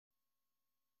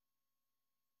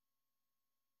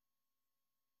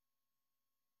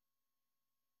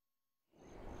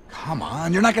Come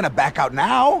on, you're not gonna back out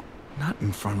now. Not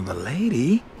in front of the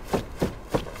lady.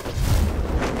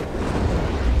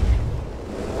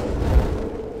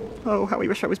 Oh, how I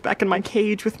wish I was back in my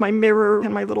cage with my mirror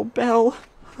and my little bell.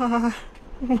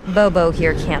 Bobo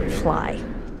here can't fly.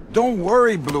 Don't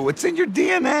worry, Blue, it's in your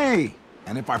DNA.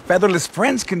 And if our featherless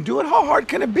friends can do it, how hard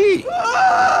can it be?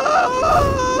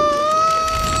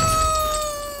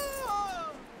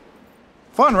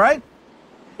 Fun, right?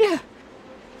 Yeah,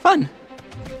 fun.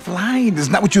 Flying is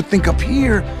not what you think up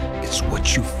here. It's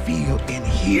what you feel in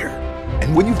here.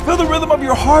 And when you feel the rhythm of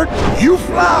your heart, you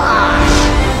fly!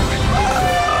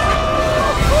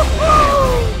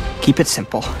 Keep it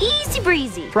simple. Easy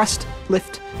breezy. Thrust,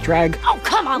 lift, drag. Oh,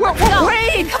 come on, Whoa, let's go.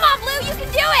 wait! Come on, Blue, you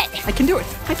can do it. I can do it.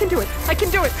 I can do it. I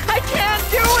can do it. I can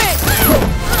do it!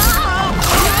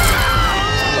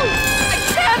 I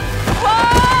can't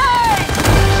fly!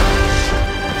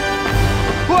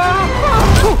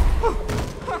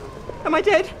 Am I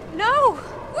dead? No,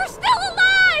 we're still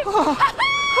alive.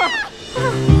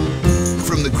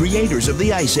 From the creators of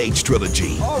the Ice Age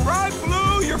trilogy. All right,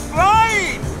 Blue, you're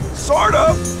flying! Sort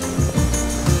of.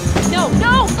 No,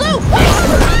 Blue!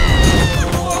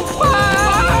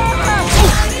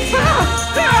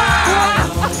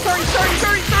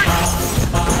 Sorry.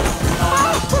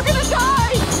 We're gonna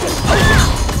die!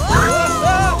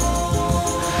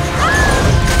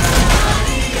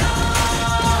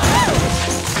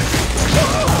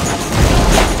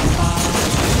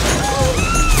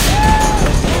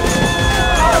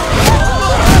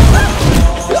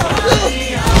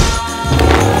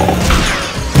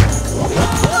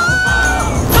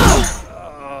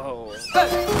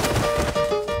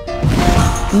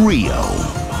 Rio.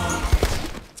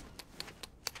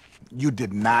 You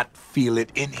did not feel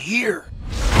it in here.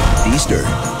 Easter.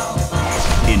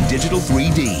 In digital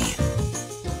 3D.